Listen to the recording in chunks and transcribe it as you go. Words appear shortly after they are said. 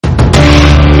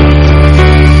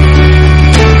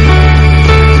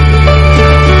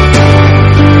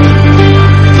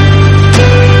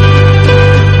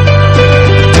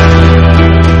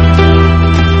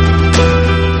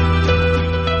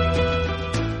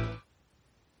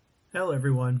Hello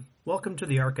everyone, welcome to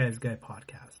the Archives Guy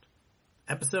podcast.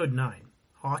 Episode 9,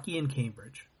 Hockey in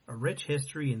Cambridge, a rich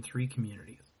history in 3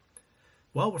 communities.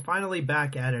 Well, we're finally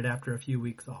back at it after a few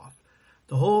weeks off.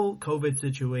 The whole COVID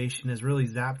situation has really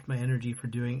zapped my energy for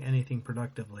doing anything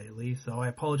productive lately, so I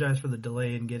apologize for the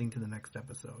delay in getting to the next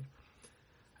episode.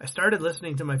 I started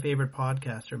listening to my favorite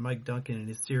podcaster, Mike Duncan, in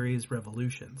his series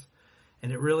Revolutions,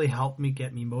 and it really helped me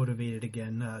get me motivated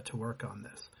again to work on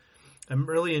this. I'm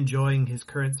really enjoying his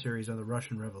current series on the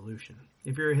Russian Revolution.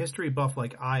 If you're a history buff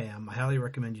like I am, I highly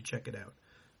recommend you check it out.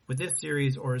 With this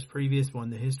series or his previous one,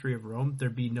 The History of Rome,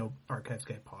 there'd be no Archives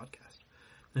Guy podcast.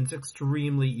 And it's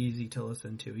extremely easy to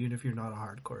listen to, even if you're not a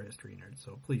hardcore history nerd,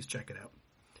 so please check it out.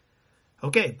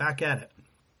 Okay, back at it.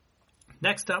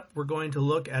 Next up, we're going to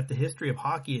look at the history of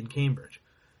hockey in Cambridge.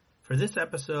 For this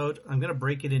episode, I'm going to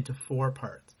break it into 4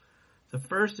 parts. The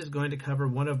first is going to cover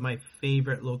one of my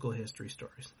favorite local history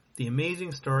stories, the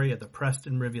amazing story of the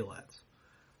Preston Rivulettes.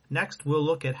 Next, we'll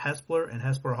look at Hespeler and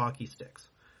Hespeler hockey sticks.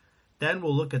 Then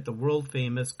we'll look at the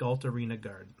world-famous Galt Arena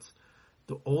Gardens,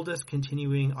 the oldest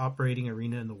continuing operating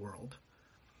arena in the world.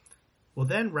 We'll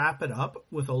then wrap it up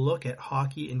with a look at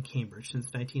hockey in Cambridge since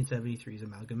 1973's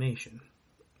amalgamation.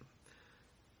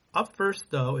 Up first,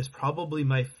 though, is probably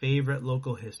my favorite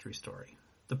local history story,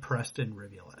 the Preston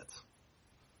Rivulettes.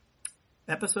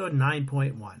 Episode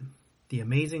 9.1, The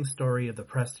Amazing Story of the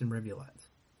Preston Rivulettes,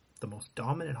 the most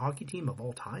dominant hockey team of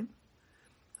all time?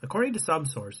 According to some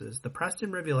sources, the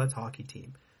Preston Rivulettes hockey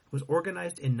team was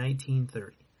organized in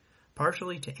 1930,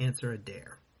 partially to answer a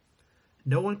dare.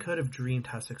 No one could have dreamed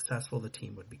how successful the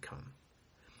team would become.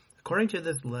 According to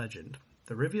this legend,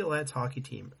 the Rivulettes hockey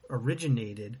team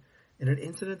originated in an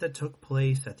incident that took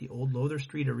place at the old Lowther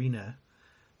Street Arena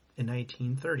in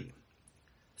 1930.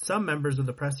 Some members of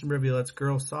the Preston Rivulettes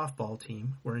girls softball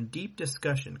team were in deep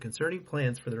discussion concerning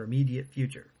plans for their immediate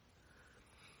future.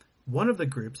 One of the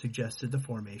group suggested the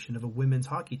formation of a women's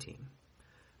hockey team.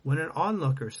 When an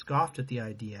onlooker scoffed at the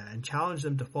idea and challenged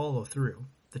them to follow through,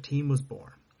 the team was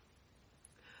born.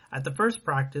 At the first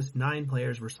practice, 9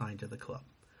 players were signed to the club.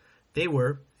 They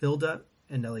were Hilda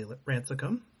and Nellie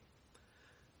Ransicum,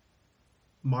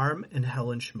 Marm and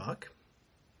Helen Schmuck,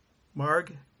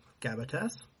 Marg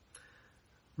Gabates,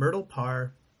 Myrtle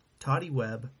Parr, Toddy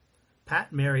Webb,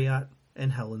 Pat Marriott,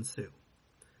 and Helen Sue.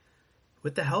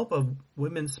 With the help of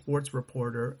women's sports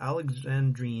reporter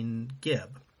Alexandrine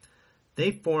Gibb,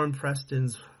 they formed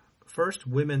Preston's first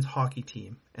women's hockey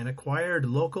team and acquired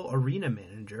local arena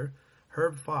manager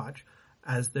Herb Foch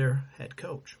as their head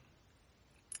coach.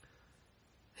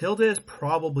 Hilda is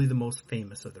probably the most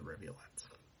famous of the Rivulettes.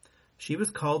 She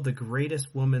was called the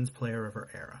greatest women's player of her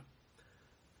era.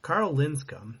 Carl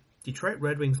Linscomb, Detroit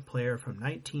Red Wings player from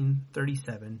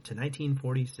 1937 to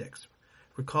 1946,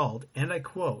 recalled, and I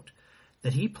quote,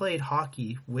 that he played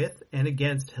hockey with and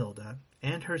against Hilda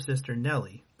and her sister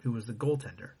Nellie, who was the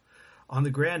goaltender, on the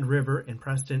Grand River in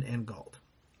Preston and Galt.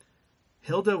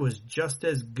 Hilda was just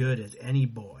as good as any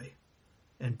boy,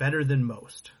 and better than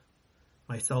most,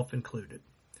 myself included.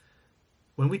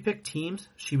 When we picked teams,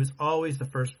 she was always the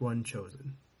first one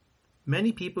chosen.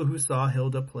 Many people who saw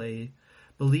Hilda play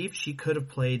believed she could have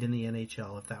played in the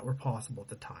NHL if that were possible at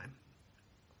the time.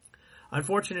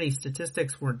 Unfortunately,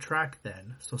 statistics weren't tracked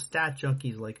then, so stat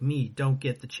junkies like me don't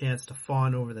get the chance to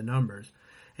fawn over the numbers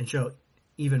and show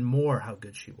even more how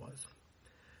good she was.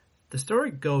 The story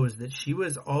goes that she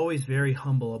was always very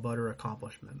humble about her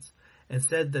accomplishments and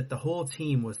said that the whole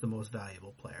team was the most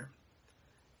valuable player.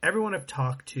 Everyone I've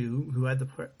talked to who had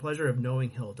the pleasure of knowing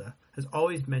Hilda has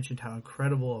always mentioned how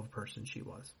incredible of a person she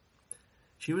was.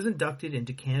 She was inducted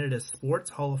into Canada's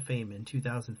Sports Hall of Fame in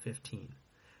 2015.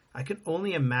 I can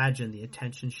only imagine the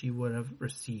attention she would have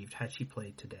received had she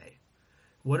played today.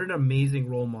 What an amazing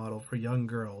role model for young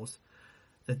girls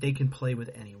that they can play with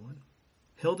anyone.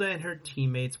 Hilda and her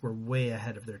teammates were way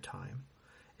ahead of their time.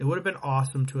 It would have been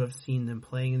awesome to have seen them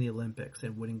playing in the Olympics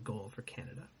and winning gold for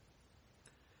Canada.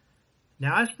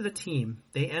 Now as for the team,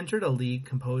 they entered a league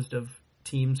composed of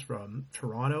teams from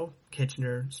Toronto,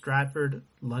 Kitchener, Stratford,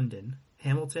 London,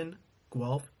 Hamilton,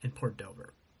 Guelph, and Port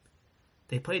Dover.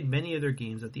 They played many of their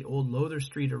games at the old Lowther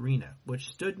Street Arena, which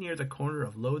stood near the corner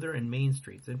of Lowther and Main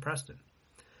Streets in Preston.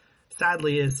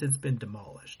 Sadly, it has since been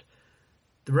demolished.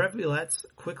 The Rivulettes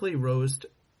quickly rose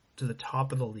to the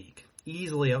top of the league,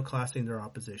 easily outclassing their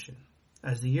opposition.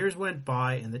 As the years went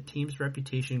by and the team's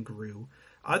reputation grew,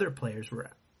 other players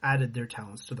added their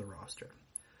talents to the roster.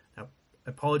 Now,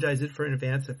 I apologize for in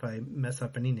advance if I mess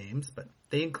up any names, but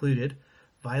they included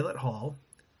Violet Hall,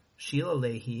 Sheila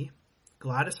Leahy,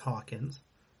 Gladys Hawkins,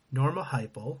 Norma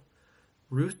Heipel,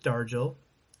 Ruth Dargill,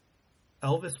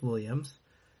 Elvis Williams,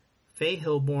 Faye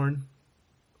Hilborn,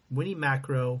 Winnie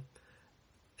Macro,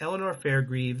 Eleanor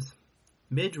Fairgreaves,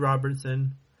 Midge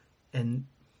Robertson, and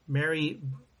Mary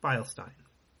Beilstein.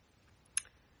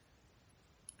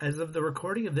 As of the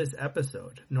recording of this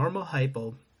episode, Norma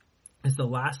Heupel is the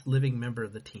last living member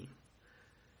of the team.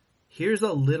 Here's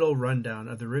a little rundown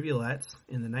of the Rivulettes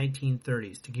in the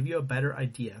 1930s to give you a better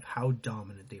idea of how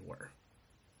dominant they were.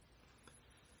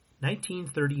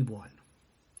 1931.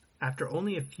 After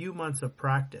only a few months of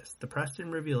practice, the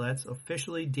Preston Rivulettes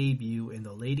officially debut in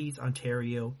the Ladies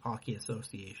Ontario Hockey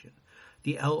Association,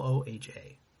 the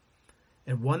LOHA,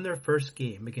 and won their first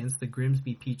game against the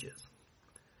Grimsby Peaches.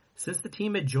 Since the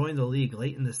team had joined the league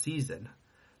late in the season,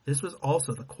 this was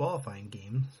also the qualifying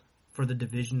games for the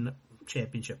Division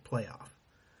Championship playoff.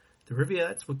 The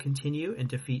Rivulettes would continue and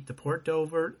defeat the Port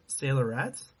Dover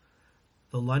Sailorettes,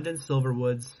 the London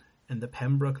Silverwoods, and the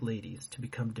Pembroke Ladies to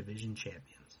become division champions.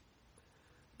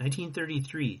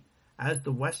 1933, as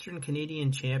the Western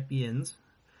Canadian champions,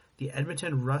 the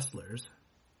Edmonton Rustlers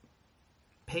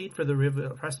paid for the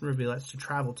Preston Rivulettes to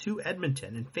travel to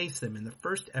Edmonton and face them in the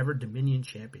first ever Dominion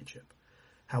Championship.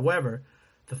 However,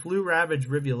 the flu-ravaged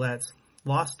Rivulettes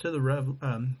lost to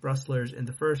the Rustlers in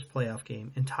the first playoff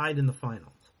game and tied in the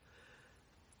finals.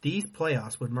 These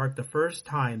playoffs would mark the first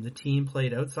time the team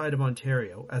played outside of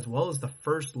Ontario, as well as the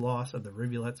first loss of the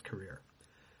Rivulettes' career.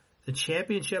 The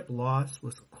championship loss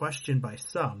was questioned by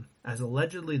some, as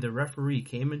allegedly the referee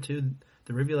came into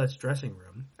the Rivulettes' dressing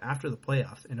room after the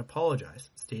playoffs and apologized,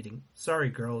 stating, "Sorry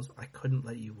girls, I couldn't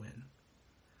let you win."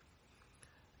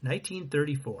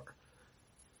 1934.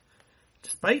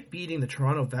 Despite beating the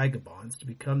Toronto Vagabonds to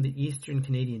become the Eastern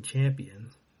Canadian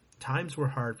champions, times were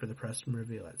hard for the Preston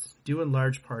Rivulettes, due in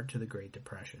large part to the Great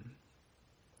Depression.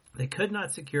 They could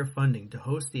not secure funding to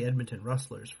host the Edmonton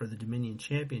Rustlers for the Dominion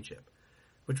Championship,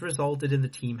 which resulted in the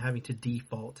team having to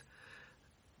default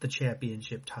the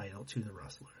championship title to the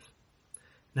Rustlers.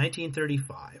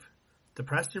 1935. The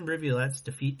Preston Rivulettes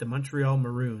defeat the Montreal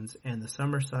Maroons and the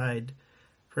Summerside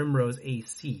Primrose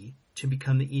AC to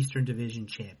become the Eastern Division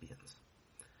champions.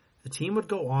 The team would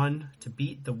go on to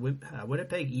beat the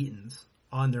Winnipeg Eatons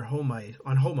on home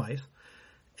ice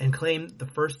and claim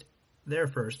their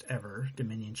first ever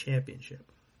Dominion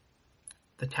Championship.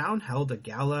 The town held a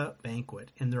gala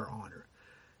banquet in their honor.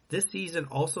 This season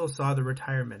also saw the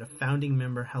retirement of founding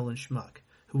member Helen Schmuck,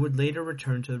 who would later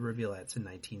return to the Rivulettes in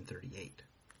 1938.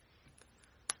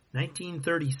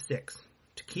 1936.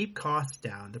 To keep costs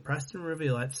down, the Preston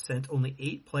Rivulettes sent only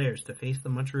 8 players to face the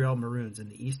Montreal Maroons in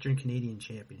the Eastern Canadian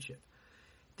Championship.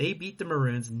 They beat the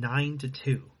Maroons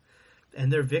 9-2,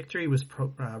 and their victory was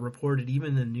reported even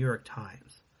in the New York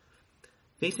Times.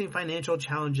 Facing financial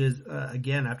challenges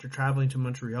again after traveling to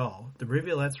Montreal, the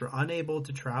Rivulettes were unable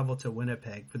to travel to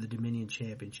Winnipeg for the Dominion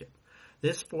Championship.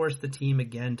 This forced the team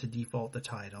again to default the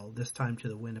title, this time to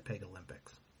the Winnipeg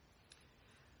Olympics.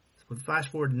 So flash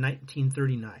forward to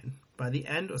 1939. By the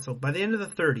end of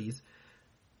the 30s,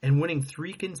 and winning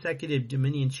 3 consecutive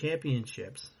Dominion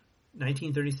Championships,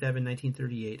 1937,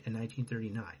 1938, and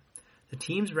 1939, the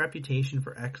team's reputation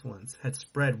for excellence had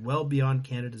spread well beyond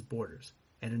Canada's borders,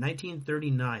 and in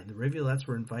 1939, the Rivulettes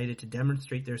were invited to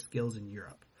demonstrate their skills in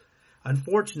Europe.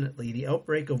 Unfortunately, the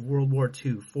outbreak of World War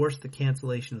II forced the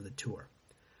cancellation of the tour.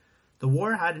 The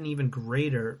war had an even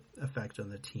greater effect on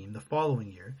the team the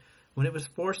following year, when it was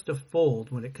forced to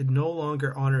fold when it could no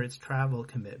longer honor its travel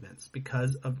commitments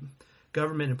because of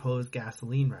government-imposed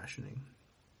gasoline rationing.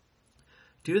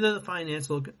 Due to the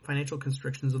financial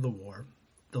constrictions of the war,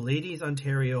 the Ladies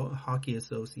Ontario Hockey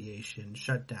Association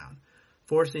shut down,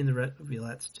 forcing the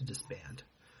Rivulettes to disband.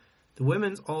 The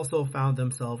women's also found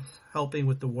themselves helping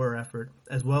with the war effort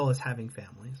as well as having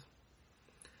families.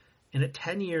 In a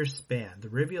 10-year span, the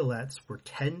Rivulettes were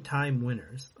 10-time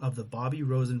winners of the Bobby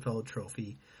Rosenfeld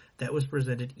Trophy that was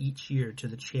presented each year to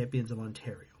the champions of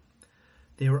Ontario.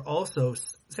 They were also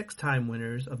 6-time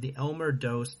winners of the Elmer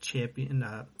Dose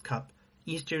Cup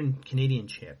Eastern Canadian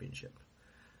Championship.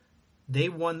 They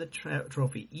won the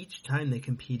trophy each time they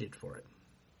competed for it.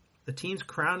 The team's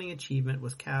crowning achievement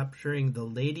was capturing the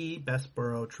Lady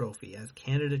Bessborough Trophy as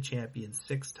Canada champions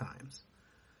 6 times.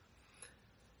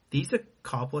 These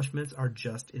accomplishments are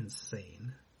just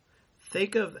insane.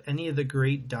 Think of any of the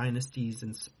great dynasties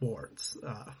in sports.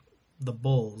 The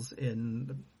Bulls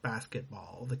in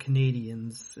basketball, the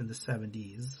Canadians in the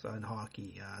 70s in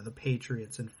hockey, the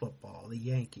Patriots in football, the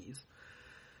Yankees.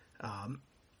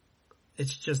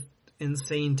 It's just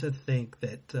insane to think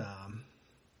that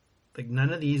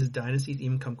none of these dynasties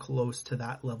even come close to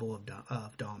that level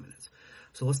of dominance.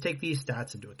 So let's take these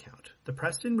stats into account. The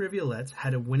Preston Rivulettes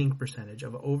had a winning percentage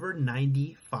of over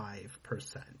 95%.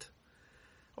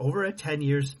 Over a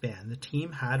 10-year span, the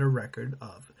team had a record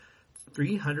of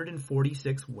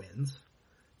 346 wins,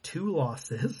 2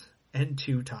 losses, and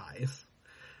 2 ties.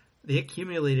 They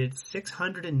accumulated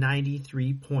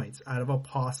 693 points out of a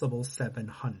possible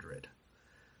 700.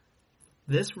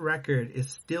 This record is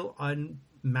still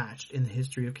unmatched in the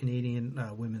history of Canadian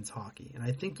women's hockey, and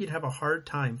I think you'd have a hard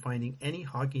time finding any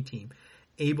hockey team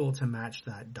able to match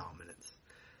that dominance.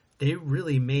 They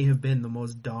really may have been the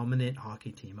most dominant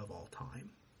hockey team of all time.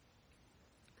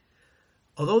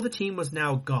 Although the team was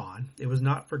now gone, it was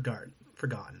not forgotten.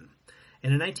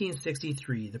 And in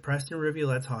 1963, the Preston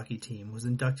Rivulettes hockey team was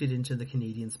inducted into the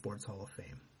Canadian Sports Hall of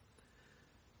Fame.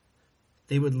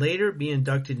 They would later be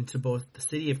inducted into both the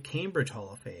City of Cambridge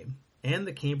Hall of Fame and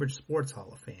the Cambridge Sports Hall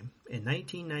of Fame in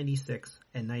 1996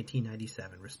 and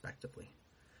 1997, respectively.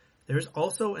 There is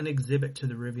also an exhibit to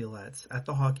the Rivulettes at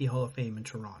the Hockey Hall of Fame in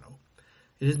Toronto.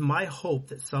 It is my hope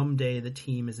that someday the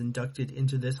team is inducted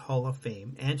into this Hall of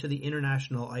Fame and to the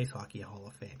International Ice Hockey Hall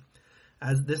of Fame,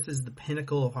 as this is the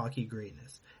pinnacle of hockey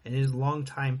greatness, and it is a long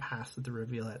time past that the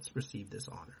Rivulettes received this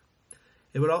honor.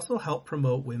 It would also help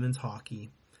promote women's hockey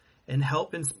and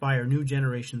help inspire new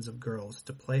generations of girls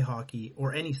to play hockey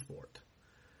or any sport.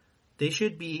 They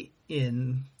should be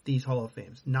in these Hall of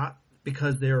Fames, not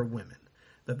because they are women,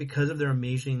 but because of their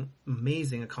amazing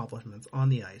accomplishments on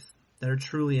the ice that are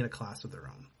truly in a class of their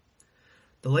own.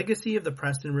 The legacy of the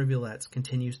Preston Rivulettes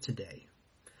continues today.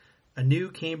 A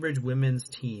new Cambridge women's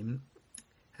team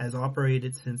has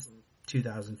operated since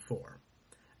 2004.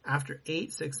 After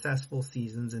 8 successful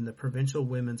seasons in the Provincial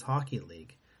Women's Hockey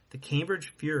League, the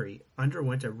Cambridge Fury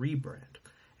underwent a rebrand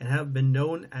and have been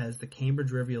known as the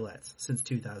Cambridge Rivulettes since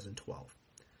 2012.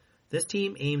 This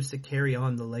team aims to carry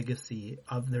on the legacy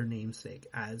of their namesake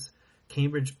as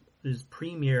Cambridge's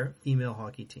premier female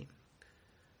hockey team.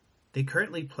 They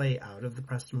currently play out of the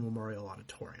Preston Memorial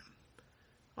Auditorium.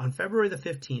 On February the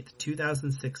 15th,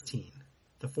 2016,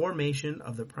 the formation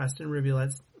of the Preston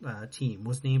Rivulettes team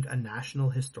was named a National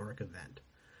Historic Event.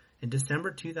 In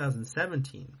December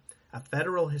 2017, a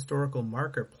federal historical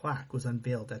marker plaque was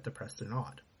unveiled at the Preston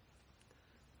Odd.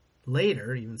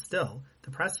 Later, even still,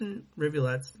 the Preston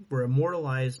Rivulettes were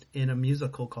immortalized in a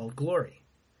musical called Glory.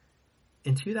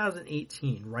 In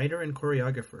 2018, writer and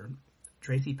choreographer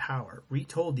Tracy Power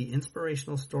retold the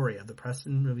inspirational story of the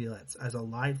Preston Rivulettes as a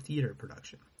live theater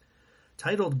production.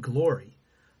 Titled Glory,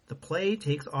 the play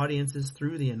takes audiences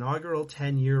through the inaugural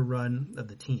 10-year run of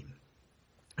the team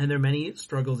and their many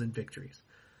struggles and victories.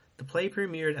 The play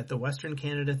premiered at the Western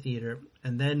Canada Theatre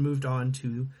and then moved on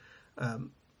to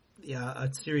a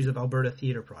series of Alberta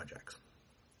theatre projects.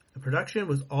 The production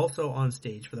was also on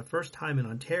stage for the first time in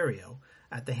Ontario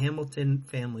at the Hamilton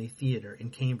Family Theatre in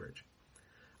Cambridge.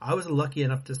 I was lucky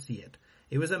enough to see it.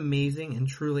 It was amazing and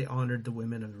truly honored the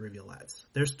women of the Rivulettes,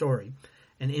 their story,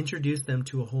 and introduced them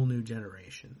to a whole new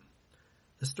generation.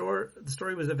 The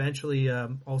story was eventually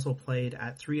also played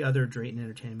at 3 other Drayton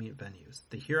Entertainment venues: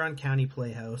 the Huron County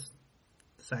Playhouse,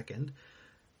 second,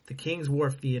 the King's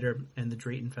Wharf Theatre, and the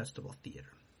Drayton Festival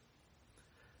Theatre.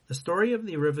 The story of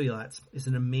the Rivulettes is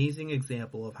an amazing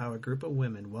example of how a group of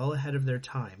women well ahead of their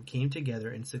time came together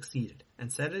and succeeded,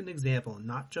 and set an example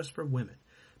not just for women,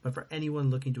 but for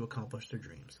anyone looking to accomplish their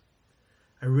dreams.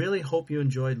 I really hope you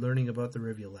enjoyed learning about the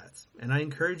Rivulettes, and I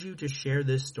encourage you to share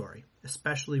this story,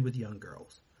 especially with young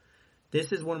girls.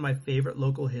 This is one of my favorite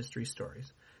local history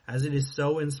stories, as it is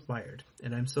so inspired,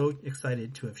 and I'm so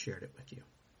excited to have shared it with you.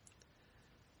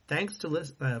 Thanks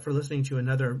for listening to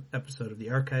another episode of the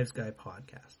Archives Guy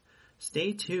podcast.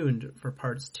 Stay tuned for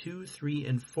parts 2, 3,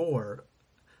 and 4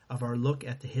 of our look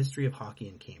at the history of hockey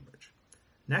in Cambridge.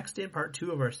 Next, in part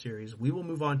 2 of our series, we will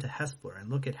move on to Hespeler and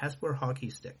look at Hespeler hockey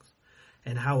sticks,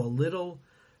 and how a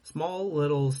small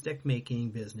little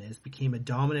stick-making business became a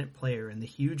dominant player in the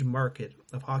huge market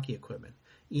of hockey equipment,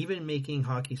 even making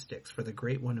hockey sticks for the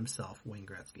great one himself, Wayne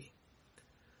Gretzky.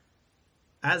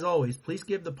 As always, please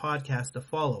give the podcast a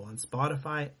follow on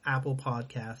Spotify, Apple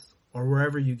Podcasts, or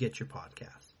wherever you get your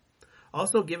podcasts.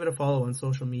 Also, give it a follow on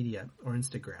social media or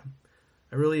Instagram.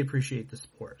 I really appreciate the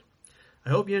support. I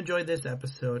hope you enjoyed this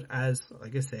episode as,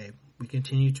 like I say, we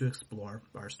continue to explore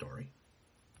our story.